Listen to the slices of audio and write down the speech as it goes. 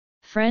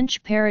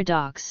French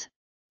paradox,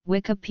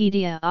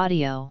 Wikipedia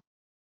audio.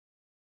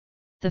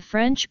 The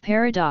French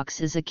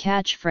paradox is a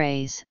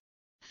catchphrase,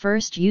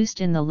 first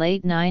used in the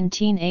late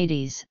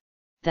 1980s,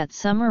 that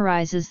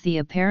summarizes the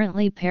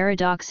apparently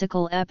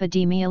paradoxical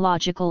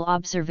epidemiological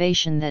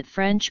observation that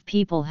French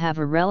people have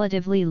a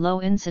relatively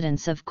low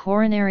incidence of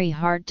coronary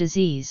heart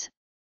disease,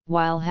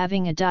 while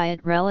having a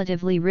diet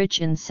relatively rich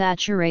in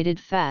saturated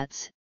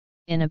fats,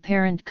 in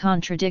apparent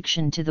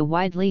contradiction to the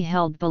widely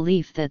held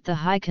belief that the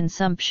high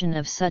consumption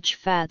of such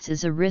fats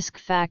is a risk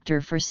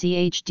factor for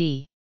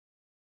CHD.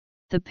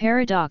 The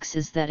paradox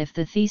is that if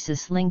the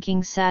thesis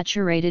linking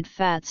saturated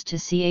fats to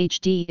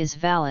CHD is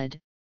valid,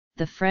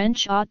 the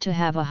French ought to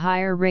have a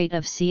higher rate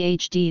of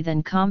CHD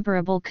than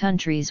comparable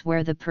countries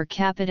where the per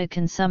capita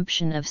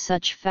consumption of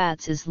such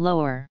fats is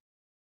lower.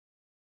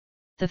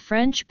 The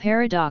French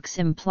paradox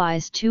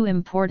implies two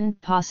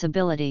important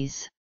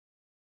possibilities.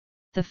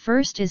 The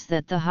first is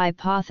that the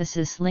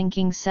hypothesis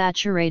linking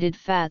saturated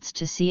fats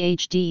to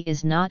CHD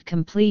is not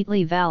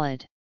completely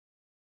valid.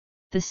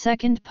 The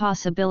second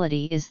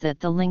possibility is that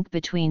the link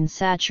between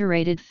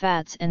saturated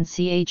fats and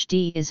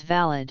CHD is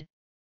valid,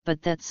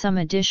 but that some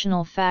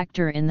additional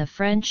factor in the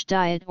French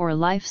diet or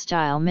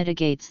lifestyle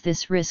mitigates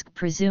this risk,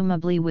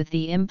 presumably with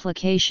the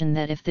implication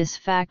that if this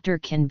factor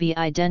can be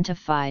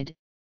identified,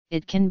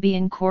 it can be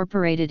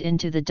incorporated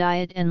into the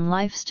diet and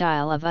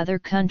lifestyle of other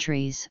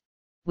countries,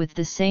 with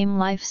the same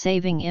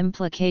life-saving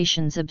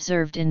implications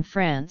observed in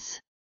France.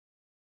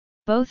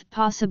 Both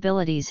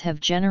possibilities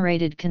have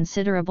generated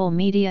considerable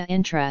media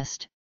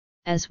interest,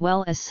 as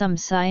well as some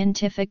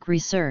scientific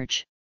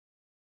research.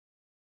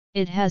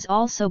 It has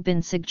also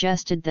been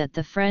suggested that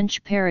the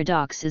French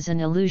paradox is an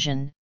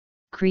illusion,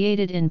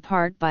 created in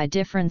part by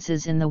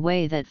differences in the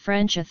way that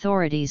French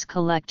authorities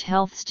collect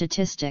health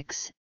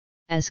statistics,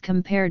 as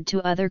compared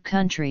to other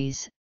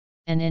countries,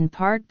 and in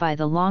part by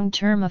the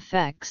long-term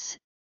effects,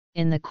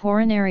 in the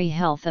coronary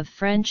health of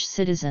French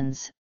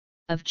citizens,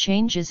 of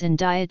changes in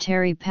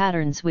dietary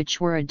patterns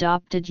which were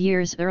adopted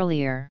years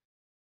earlier.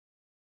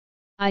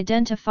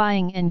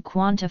 Identifying and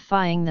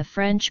quantifying the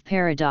French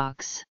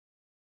paradox.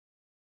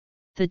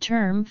 The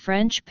term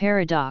French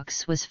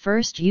paradox was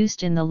first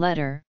used in the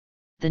Letter,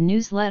 the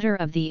newsletter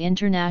of the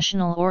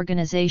International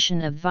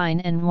Organization of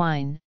Vine and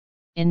Wine,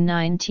 in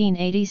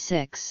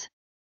 1986.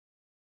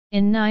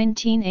 In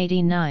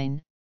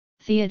 1989,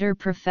 theater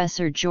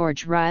professor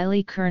George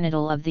Riley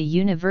Kernodle of the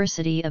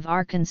University of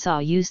Arkansas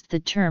used the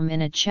term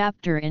in a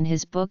chapter in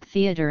his book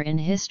Theater in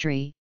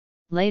History,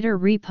 later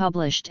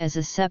republished as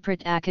a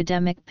separate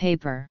academic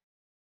paper.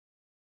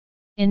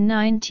 In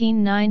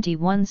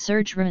 1991,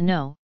 Serge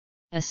Renaud,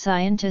 a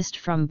scientist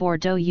from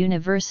Bordeaux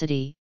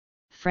University,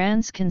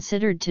 France,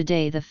 considered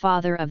today the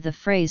father of the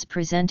phrase,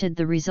 presented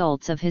the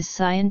results of his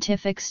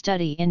scientific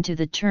study into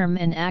the term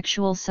and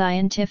actual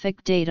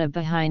scientific data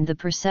behind the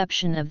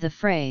perception of the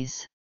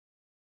phrase.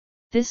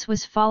 This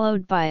was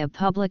followed by a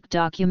public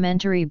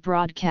documentary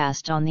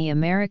broadcast on the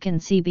American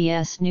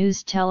CBS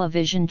News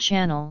television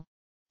channel,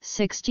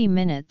 60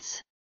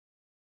 Minutes.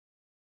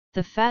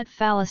 The Fat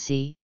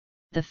Fallacy,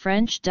 The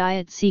French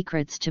Diet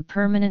Secrets to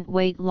Permanent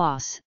Weight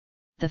Loss,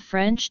 The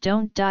French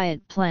Don't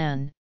Diet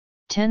Plan,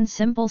 10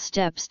 Simple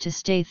Steps to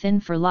Stay Thin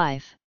for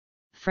Life,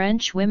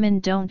 French Women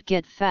Don't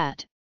Get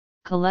Fat,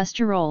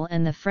 Cholesterol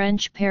and the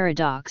French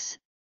Paradox,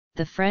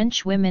 The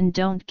French Women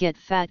Don't Get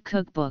Fat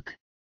Cookbook.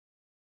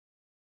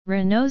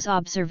 Renaud's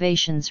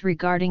observations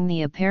regarding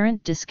the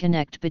apparent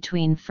disconnect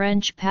between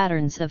French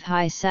patterns of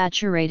high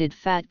saturated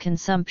fat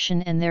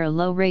consumption and their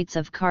low rates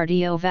of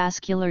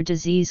cardiovascular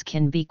disease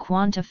can be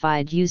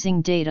quantified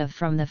using data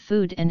from the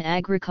Food and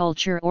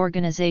Agriculture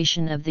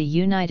Organization of the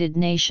United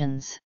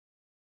Nations.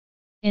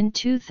 In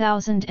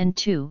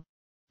 2002,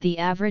 the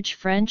average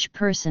French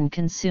person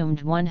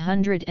consumed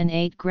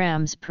 108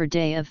 grams per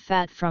day of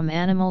fat from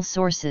animal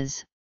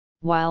sources,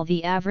 while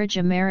the average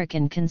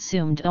American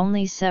consumed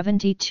only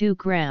 72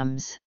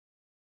 grams.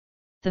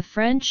 The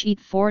French eat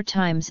 4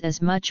 times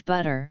as much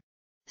butter,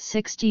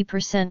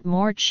 60%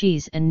 more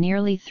cheese and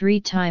nearly 3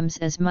 times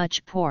as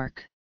much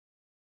pork.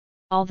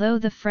 Although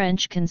the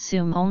French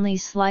consume only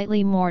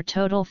slightly more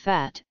total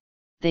fat,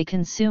 they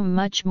consume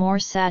much more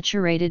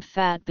saturated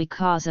fat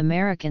because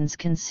Americans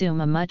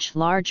consume a much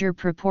larger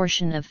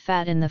proportion of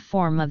fat in the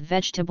form of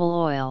vegetable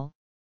oil,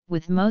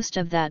 with most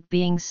of that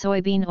being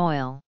soybean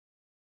oil.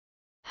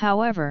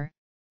 However,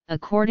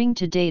 according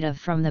to data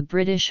from the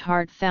British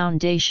Heart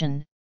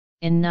Foundation,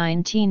 in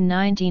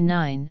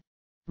 1999,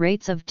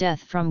 rates of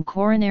death from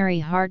coronary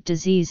heart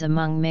disease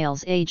among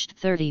males aged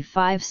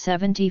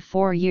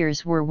 35-74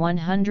 years were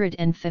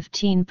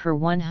 115 per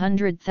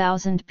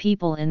 100,000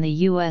 people in the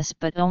US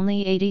but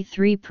only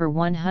 83 per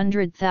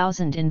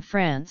 100,000 in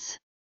France.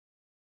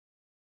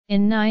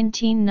 In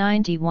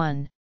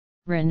 1991,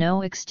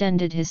 Renaud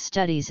extended his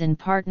studies in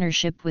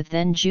partnership with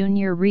then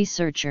junior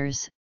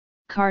researchers,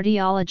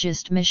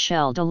 cardiologist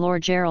Michel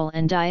Delorgerel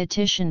and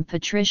dietitian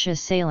Patricia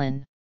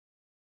Salin.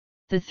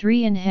 The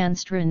three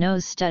enhanced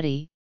Renaud's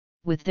study,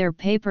 with their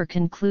paper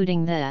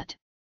concluding that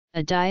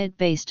a diet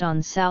based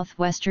on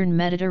southwestern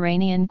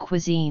Mediterranean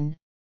cuisine,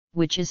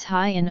 which is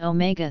high in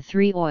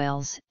omega-3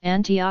 oils,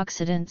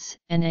 antioxidants,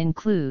 and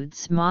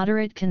includes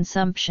moderate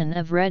consumption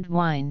of red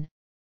wine,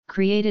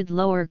 created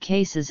lower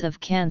cases of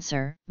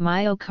cancer,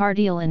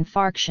 myocardial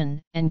infarction,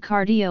 and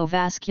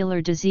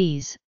cardiovascular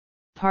disease,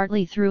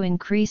 partly through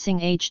increasing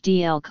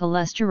HDL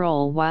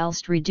cholesterol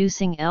whilst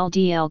reducing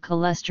LDL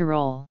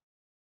cholesterol.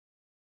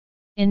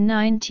 In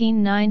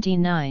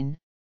 1999,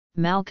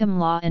 Malcolm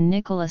Law and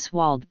Nicholas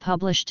Wald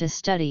published a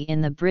study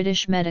in the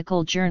British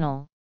Medical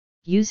Journal,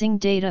 using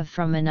data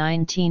from a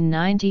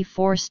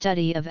 1994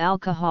 study of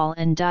alcohol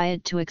and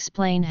diet to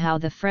explain how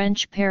the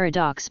French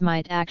paradox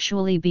might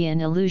actually be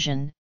an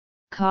illusion,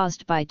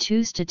 caused by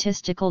two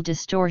statistical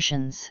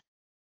distortions.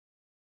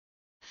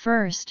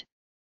 First,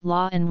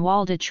 Law and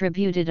Wald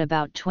attributed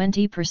about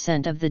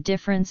 20% of the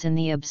difference in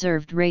the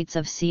observed rates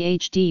of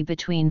CHD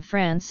between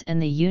France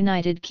and the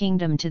United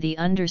Kingdom to the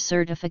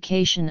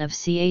under-certification of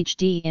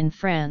CHD in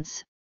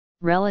France,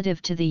 relative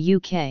to the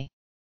UK.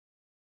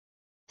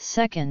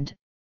 Second,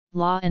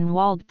 Law and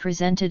Wald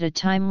presented a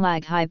time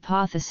lag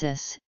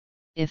hypothesis.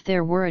 If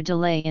there were a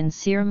delay in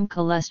serum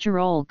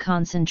cholesterol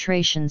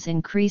concentrations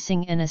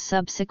increasing and a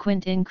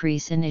subsequent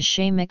increase in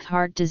ischemic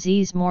heart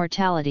disease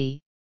mortality,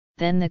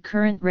 then the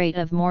current rate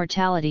of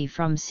mortality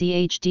from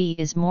CHD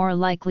is more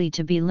likely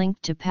to be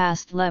linked to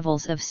past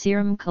levels of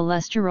serum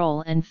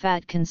cholesterol and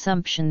fat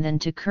consumption than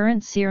to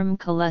current serum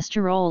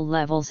cholesterol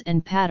levels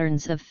and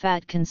patterns of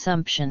fat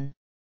consumption.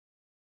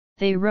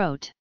 They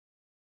wrote,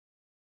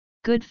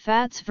 "Good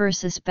fats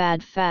versus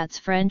bad fats.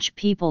 French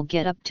people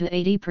get up to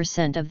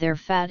 80% of their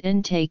fat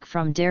intake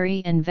from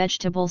dairy and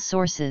vegetable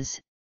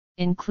sources,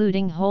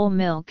 including whole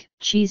milk,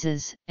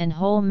 cheeses, and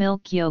whole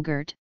milk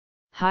yogurt,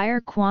 higher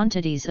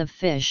quantities of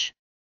fish,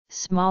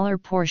 smaller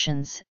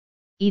portions,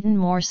 eaten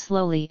more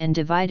slowly and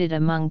divided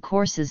among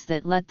courses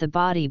that let the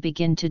body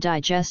begin to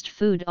digest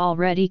food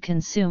already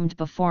consumed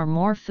before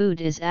more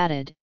food is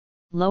added.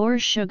 Lower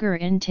sugar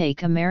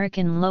intake.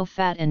 American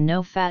low-fat and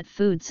no-fat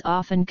foods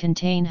often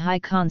contain high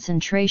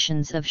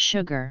concentrations of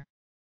sugar.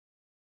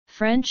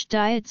 French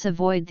diets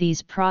avoid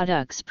these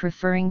products,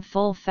 preferring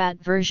full-fat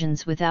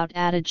versions without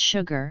added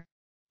sugar,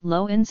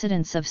 low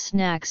incidence of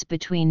snacks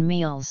between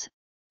meals,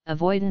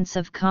 avoidance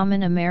of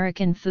common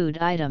American food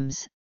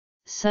items,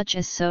 such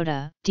as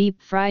soda,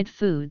 deep-fried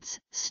foods,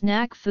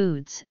 snack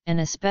foods, and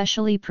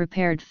especially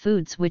prepared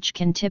foods, which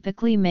can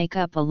typically make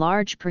up a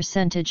large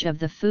percentage of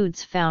the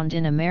foods found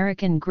in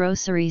American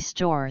grocery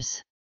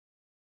stores.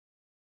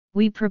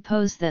 We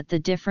propose that the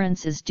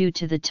difference is due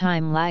to the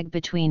time lag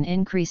between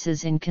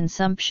increases in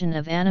consumption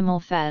of animal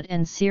fat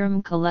and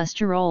serum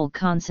cholesterol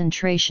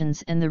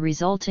concentrations and the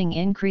resulting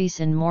increase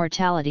in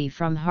mortality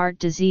from heart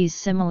disease,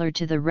 similar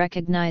to the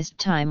recognized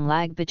time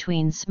lag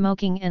between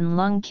smoking and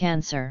lung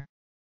cancer.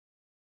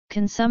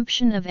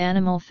 Consumption of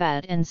animal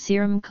fat and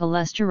serum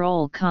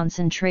cholesterol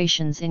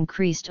concentrations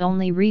increased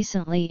only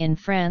recently in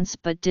France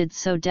but did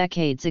so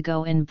decades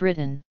ago in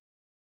Britain.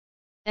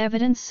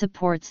 Evidence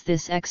supports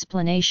this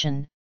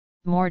explanation.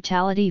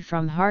 Mortality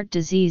from heart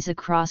disease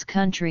across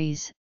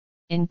countries,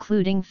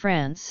 including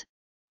France,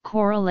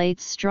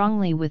 correlates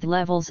strongly with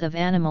levels of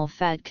animal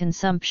fat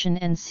consumption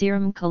and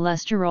serum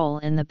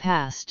cholesterol in the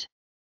past.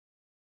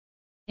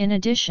 In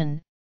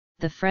addition,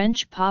 the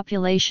French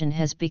population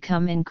has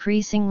become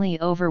increasingly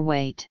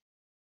overweight.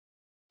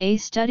 A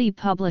study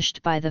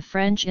published by the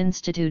French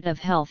Institute of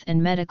Health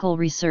and Medical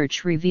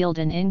Research revealed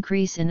an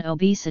increase in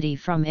obesity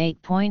from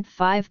 8.5%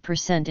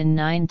 in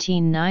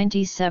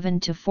 1997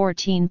 to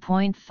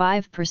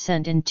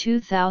 14.5% in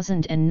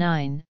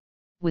 2009,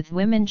 with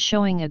women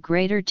showing a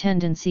greater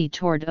tendency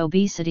toward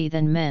obesity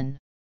than men.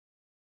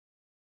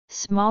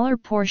 Smaller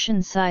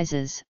portion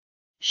sizes.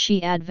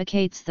 She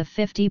advocates the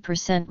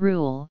 50%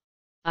 rule,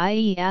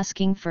 i.e.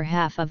 asking for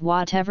half of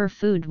whatever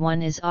food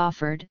one is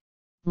offered,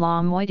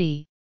 la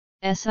moitié.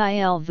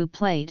 S'il vous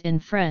plaît in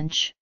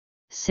French,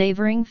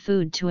 savoring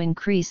food to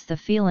increase the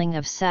feeling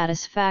of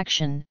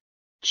satisfaction,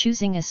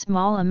 choosing a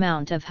small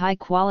amount of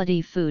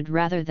high-quality food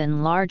rather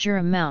than larger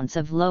amounts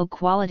of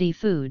low-quality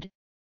food,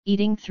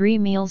 eating 3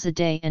 meals a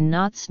day and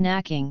not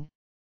snacking,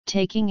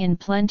 taking in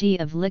plenty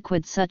of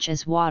liquid such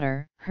as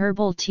water,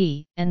 herbal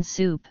tea, and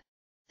soup,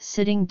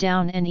 sitting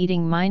down and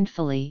eating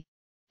mindfully,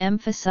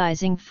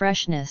 emphasizing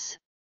freshness,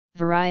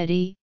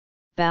 variety,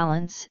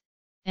 balance,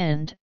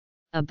 and,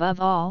 above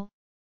all,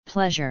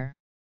 pleasure.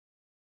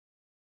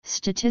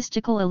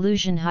 Statistical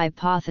illusion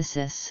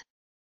hypothesis.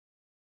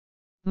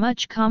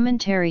 Much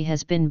commentary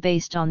has been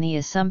based on the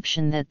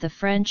assumption that the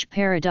French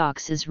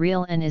paradox is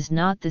real and is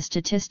not the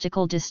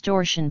statistical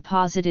distortion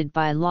posited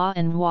by Law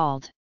and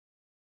Wald.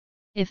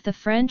 If the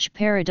French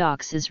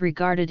paradox is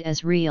regarded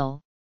as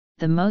real,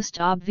 the most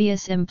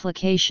obvious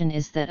implication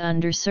is that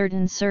under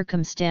certain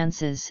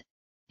circumstances,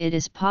 it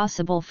is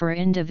possible for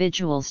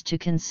individuals to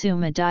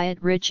consume a diet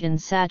rich in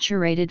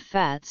saturated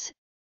fats,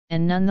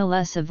 and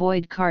nonetheless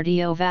avoid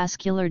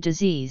cardiovascular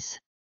disease.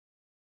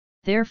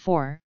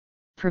 Therefore,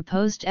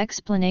 proposed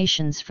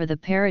explanations for the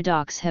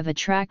paradox have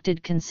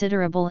attracted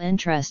considerable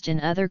interest in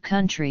other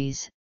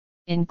countries,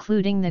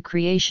 including the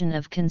creation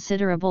of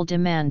considerable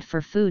demand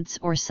for foods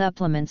or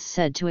supplements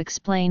said to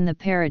explain the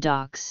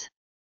paradox.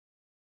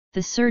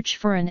 The search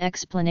for an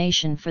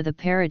explanation for the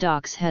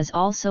paradox has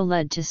also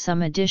led to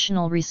some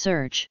additional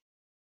research.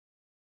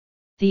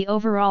 The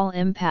overall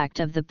impact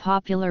of the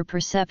popular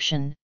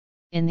perception,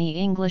 in the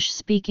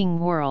English-speaking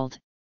world,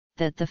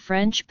 that the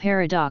French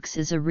paradox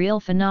is a real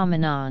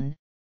phenomenon,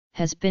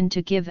 has been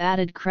to give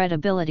added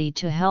credibility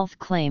to health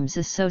claims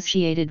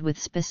associated with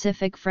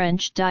specific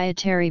French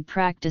dietary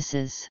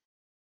practices.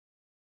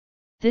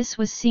 This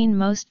was seen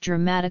most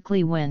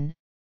dramatically when,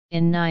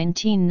 in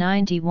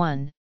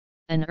 1991,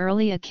 an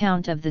early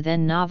account of the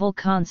then novel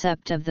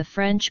concept of the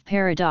French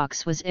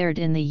paradox was aired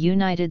in the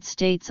United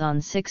States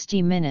on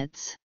 60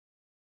 Minutes.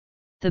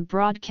 The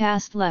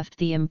broadcast left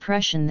the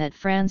impression that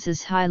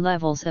France's high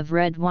levels of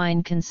red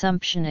wine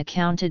consumption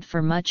accounted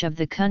for much of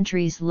the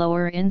country's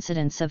lower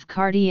incidence of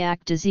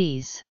cardiac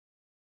disease.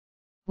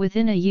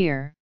 Within a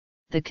year,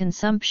 the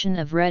consumption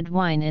of red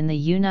wine in the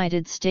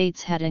United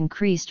States had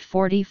increased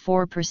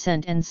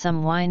 44% and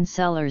some wine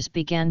sellers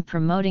began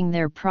promoting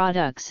their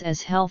products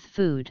as health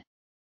food.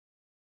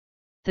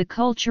 The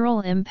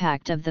cultural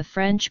impact of the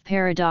French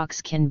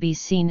paradox can be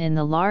seen in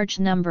the large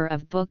number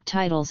of book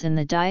titles in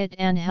the diet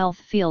and health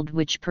field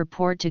which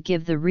purport to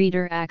give the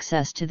reader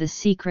access to the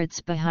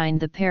secrets behind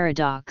the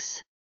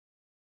paradox.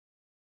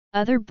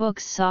 Other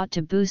books sought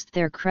to boost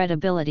their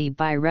credibility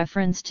by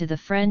reference to the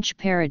French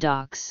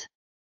paradox.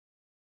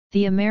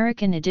 The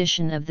American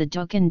edition of the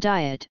Ducan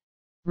Diet,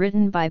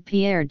 written by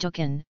Pierre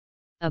Ducan,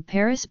 a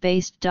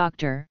Paris-based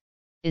doctor,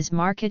 is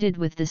marketed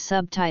with the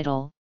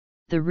subtitle,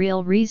 "The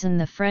Real Reason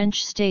the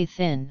French Stay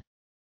Thin."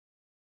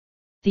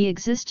 The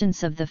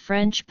existence of the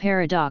French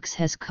paradox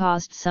has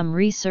caused some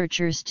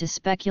researchers to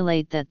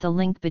speculate that the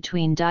link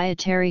between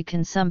dietary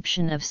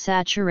consumption of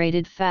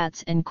saturated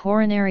fats and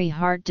coronary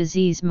heart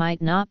disease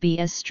might not be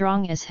as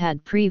strong as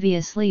had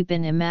previously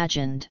been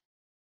imagined.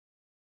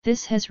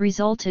 This has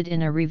resulted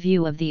in a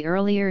review of the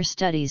earlier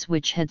studies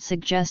which had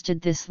suggested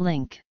this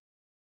link.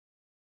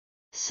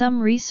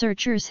 Some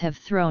researchers have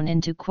thrown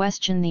into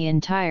question the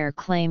entire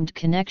claimed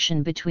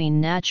connection between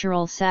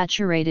natural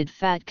saturated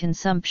fat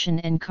consumption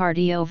and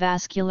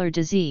cardiovascular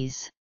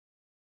disease.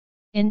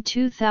 In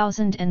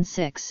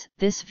 2006,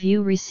 this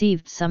view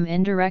received some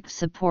indirect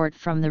support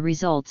from the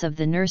results of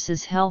the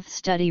Nurses' Health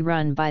Study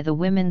run by the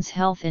Women's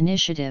Health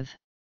Initiative.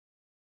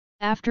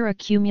 After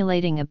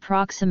accumulating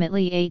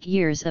approximately 8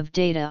 years of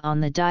data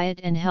on the diet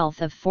and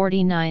health of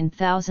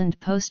 49,000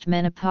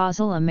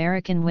 postmenopausal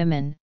American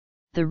women,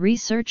 the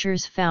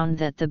researchers found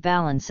that the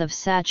balance of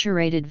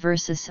saturated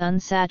versus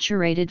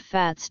unsaturated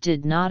fats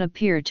did not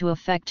appear to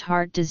affect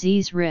heart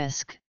disease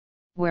risk,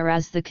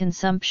 whereas the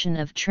consumption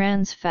of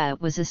trans fat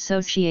was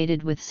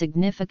associated with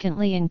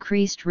significantly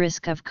increased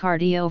risk of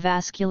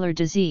cardiovascular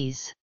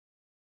disease.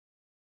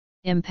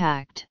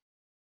 Impact.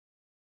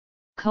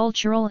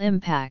 Cultural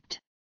impact.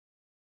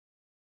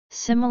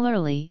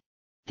 Similarly,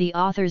 the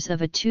authors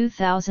of a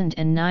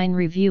 2009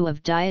 review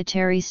of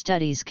dietary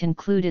studies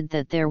concluded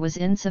that there was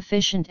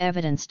insufficient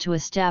evidence to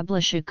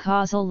establish a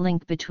causal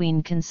link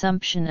between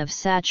consumption of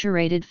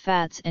saturated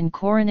fats and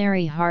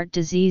coronary heart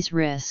disease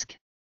risk.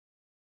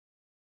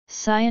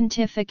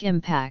 Scientific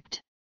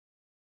impact.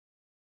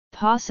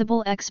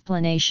 Possible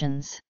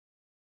explanations.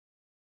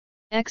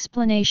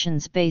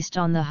 Explanations based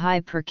on the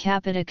high per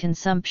capita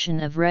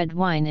consumption of red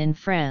wine in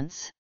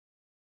France.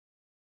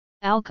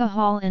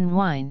 Alcohol in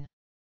wine.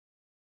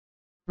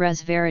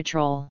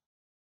 Resveratrol.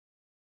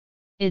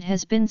 It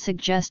has been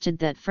suggested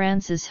that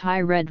France's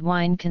high red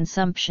wine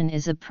consumption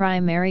is a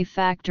primary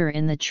factor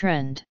in the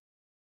trend.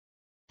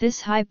 This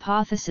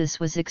hypothesis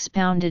was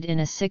expounded in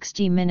a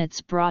 60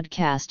 Minutes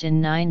broadcast in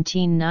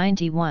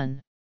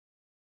 1991.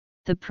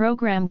 The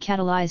program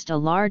catalyzed a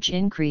large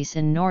increase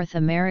in North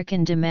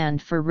American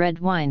demand for red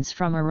wines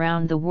from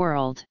around the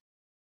world.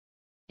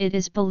 It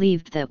is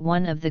believed that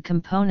one of the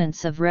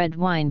components of red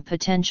wine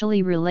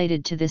potentially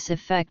related to this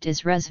effect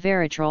is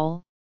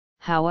resveratrol.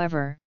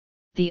 However,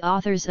 the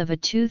authors of a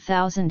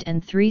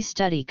 2003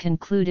 study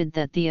concluded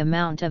that the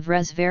amount of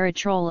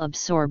resveratrol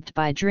absorbed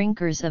by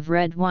drinkers of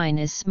red wine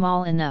is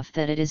small enough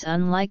that it is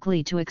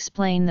unlikely to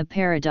explain the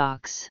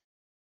paradox.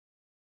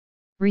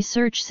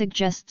 Research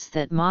suggests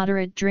that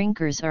moderate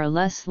drinkers are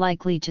less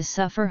likely to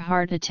suffer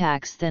heart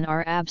attacks than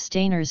are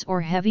abstainers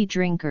or heavy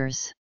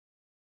drinkers.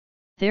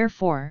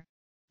 Therefore,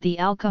 the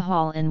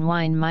alcohol in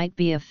wine might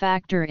be a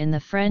factor in the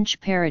French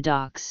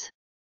paradox.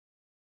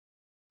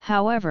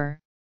 However,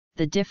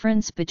 the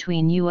difference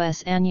between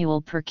U.S.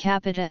 annual per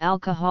capita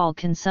alcohol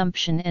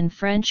consumption and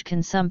French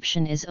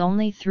consumption is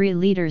only 3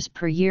 liters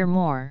per year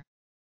more.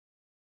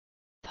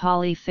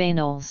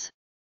 Polyphenols.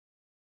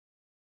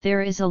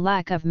 There is a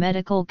lack of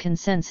medical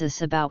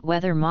consensus about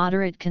whether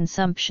moderate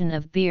consumption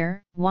of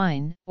beer,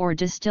 wine, or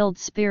distilled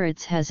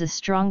spirits has a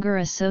stronger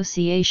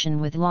association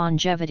with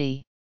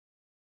longevity.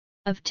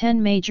 Of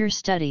 10 major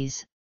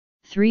studies,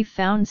 3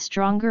 found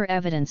stronger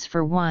evidence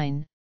for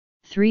wine,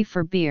 3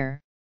 for beer,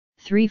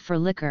 3 for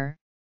liquor,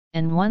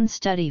 and 1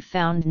 study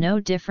found no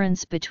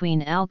difference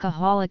between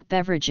alcoholic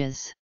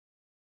beverages.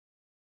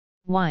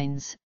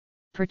 wines,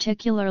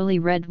 particularly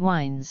red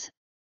wines,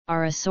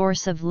 are a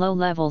source of low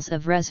levels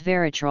of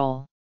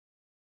resveratrol.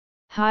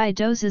 High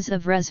doses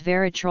of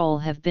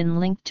resveratrol have been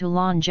linked to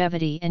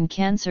longevity and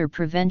cancer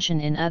prevention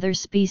in other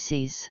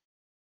species.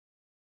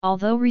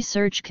 Although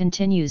research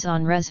continues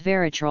on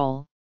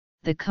resveratrol,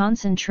 the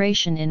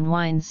concentration in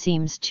wine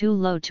seems too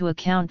low to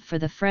account for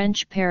the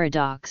French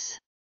paradox.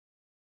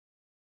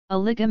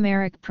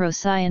 Oligomeric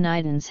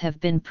procyanidins have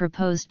been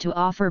proposed to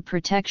offer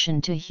protection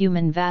to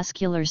human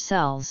vascular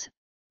cells,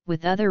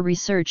 with other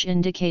research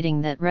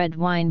indicating that red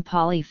wine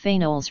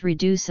polyphenols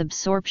reduce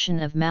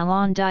absorption of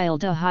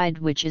malondialdehyde,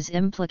 which is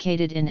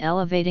implicated in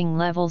elevating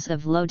levels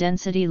of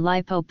low-density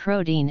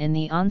lipoprotein in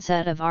the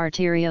onset of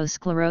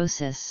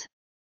arteriosclerosis.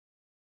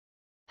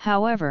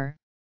 However,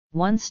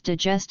 once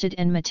digested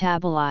and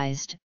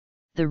metabolized,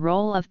 the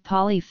role of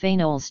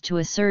polyphenols to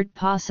assert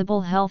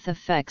possible health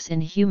effects in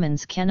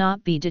humans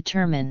cannot be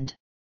determined.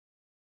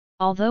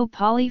 Although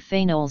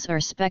polyphenols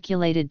are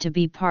speculated to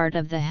be part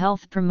of the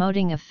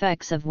health-promoting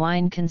effects of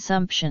wine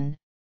consumption,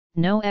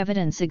 no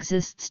evidence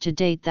exists to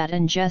date that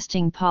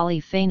ingesting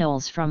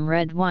polyphenols from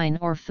red wine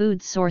or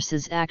food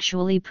sources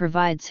actually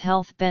provides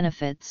health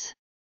benefits.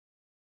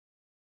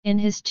 In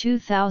his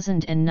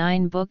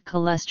 2009 book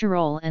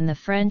Cholesterol and the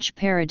French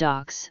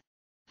Paradox,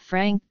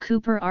 Frank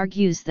Cooper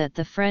argues that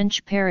the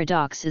French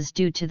paradox is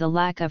due to the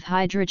lack of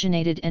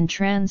hydrogenated and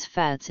trans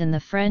fats in the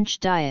French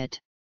diet.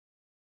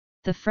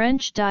 The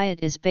French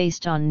diet is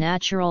based on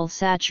natural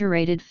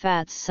saturated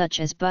fats such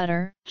as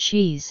butter,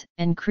 cheese,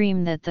 and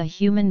cream that the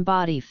human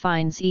body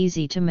finds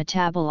easy to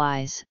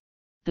metabolize,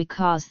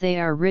 because they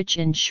are rich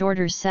in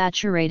shorter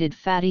saturated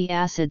fatty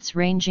acids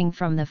ranging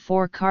from the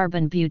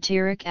 4-carbon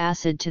butyric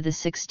acid to the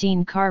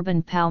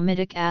 16-carbon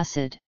palmitic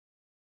acid.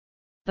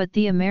 But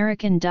the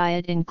American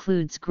diet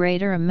includes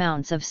greater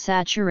amounts of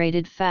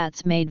saturated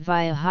fats made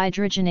via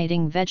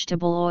hydrogenating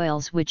vegetable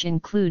oils, which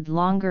include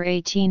longer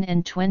 18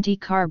 and 20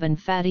 carbon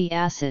fatty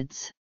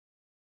acids.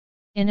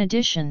 In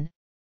addition,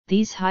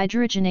 these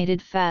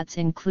hydrogenated fats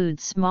include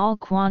small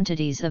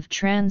quantities of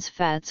trans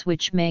fats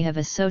which may have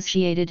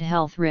associated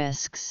health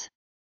risks.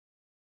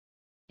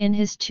 In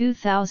his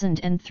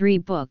 2003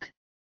 book,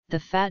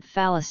 The Fat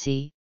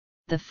Fallacy,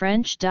 The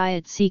French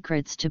Diet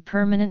Secrets to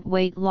Permanent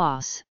Weight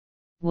Loss,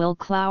 Will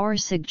Clower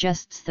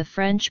suggests the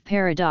French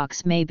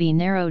paradox may be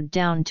narrowed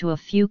down to a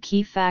few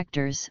key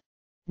factors,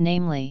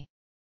 namely,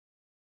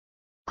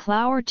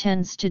 Clower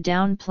tends to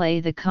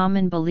downplay the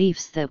common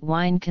beliefs that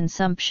wine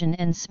consumption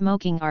and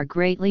smoking are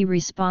greatly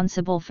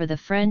responsible for the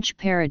French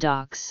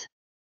paradox.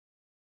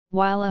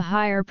 While a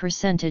higher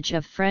percentage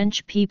of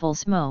French people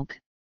smoke,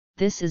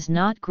 this is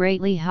not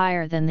greatly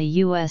higher than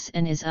the US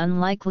and is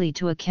unlikely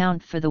to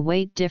account for the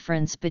weight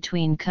difference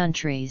between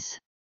countries.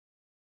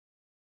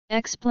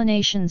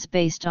 Explanations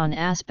based on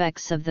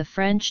aspects of the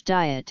French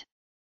diet.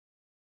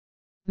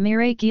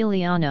 Mireille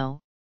Guiliano,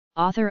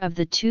 author of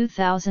the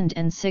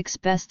 2006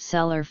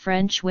 bestseller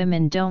French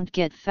Women Don't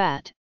Get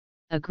Fat,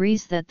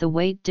 agrees that the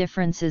weight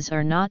differences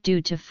are not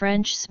due to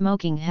French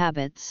smoking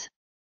habits.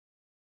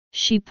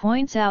 She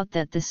points out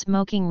that the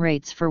smoking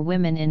rates for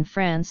women in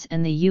France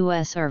and the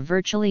US are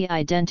virtually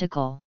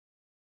identical.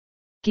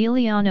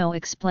 Guiliano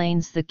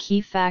explains the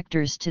key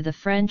factors to the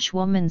French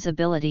woman's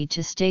ability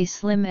to stay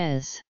slim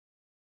as: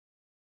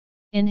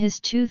 in his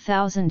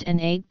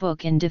 2008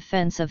 book In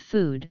Defense of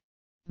Food,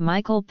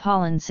 Michael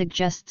Pollan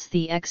suggests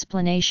the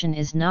explanation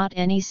is not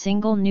any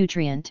single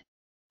nutrient,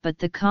 but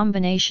the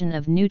combination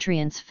of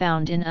nutrients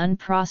found in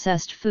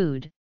unprocessed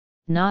food,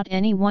 not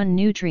any one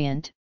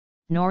nutrient,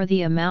 nor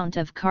the amount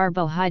of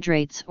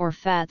carbohydrates or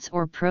fats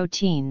or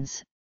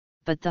proteins,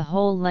 but the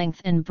whole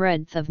length and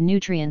breadth of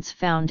nutrients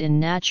found in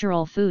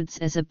natural foods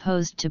as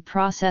opposed to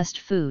processed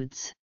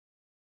foods.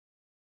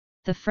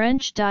 The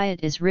French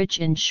diet is rich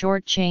in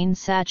short-chain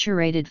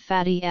saturated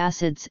fatty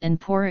acids and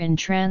poor in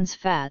trans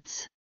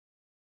fats.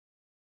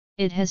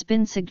 It has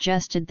been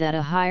suggested that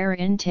a higher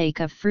intake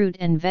of fruit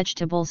and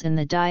vegetables in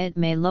the diet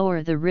may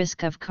lower the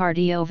risk of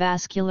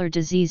cardiovascular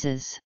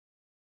diseases.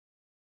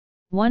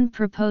 One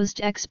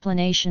proposed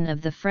explanation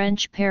of the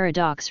French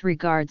paradox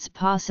regards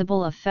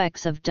possible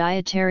effects of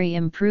dietary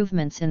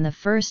improvements in the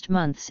first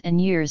months and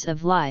years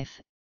of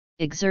life,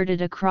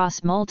 exerted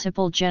across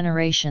multiple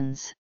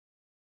generations.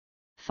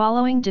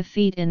 Following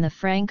defeat in the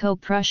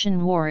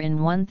Franco-Prussian War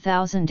in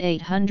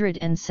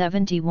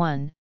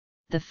 1871,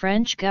 the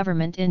French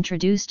government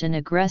introduced an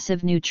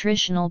aggressive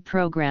nutritional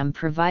program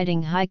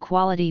providing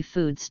high-quality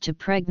foods to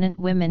pregnant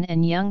women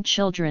and young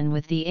children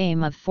with the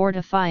aim of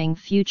fortifying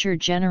future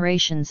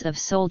generations of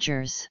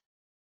soldiers.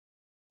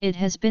 It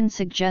has been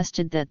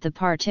suggested that the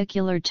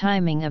particular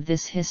timing of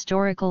this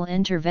historical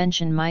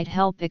intervention might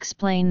help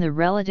explain the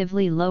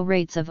relatively low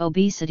rates of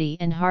obesity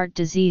and heart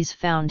disease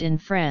found in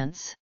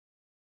France.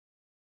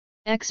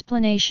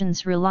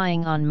 Explanations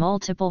relying on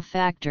multiple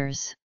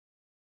factors.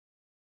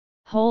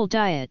 Whole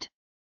diet.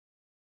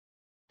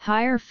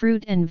 Higher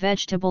fruit and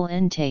vegetable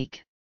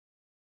intake.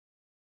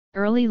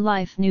 Early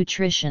life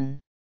nutrition.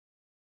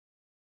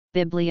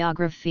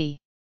 Bibliography.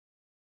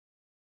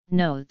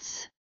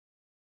 Notes.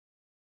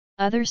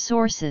 Other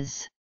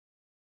sources.